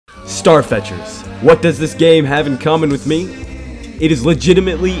Starfetchers. What does this game have in common with me? It is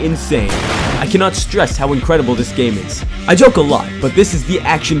legitimately insane. I cannot stress how incredible this game is. I joke a lot, but this is the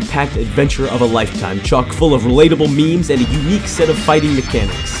action-packed adventure of a lifetime, chock full of relatable memes and a unique set of fighting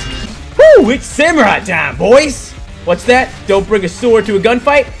mechanics. Woo! It's samurai time, boys! What's that? Don't bring a sword to a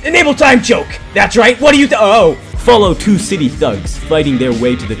gunfight? Enable time choke! That's right, what do you oh! Follow two city thugs fighting their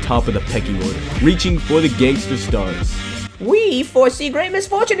way to the top of the pecking order, reaching for the gangster stars. We foresee great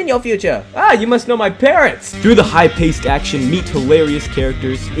misfortune in your future. Ah, you must know my parents. Through the high-paced action, meet hilarious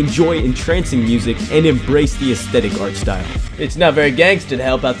characters, enjoy entrancing music, and embrace the aesthetic art style. It's not very gangster to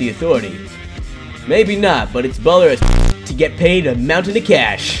help out the authority. Maybe not, but it's baller as to get paid a mountain of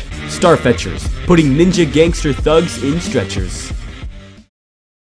cash. Starfetchers, putting ninja gangster thugs in stretchers.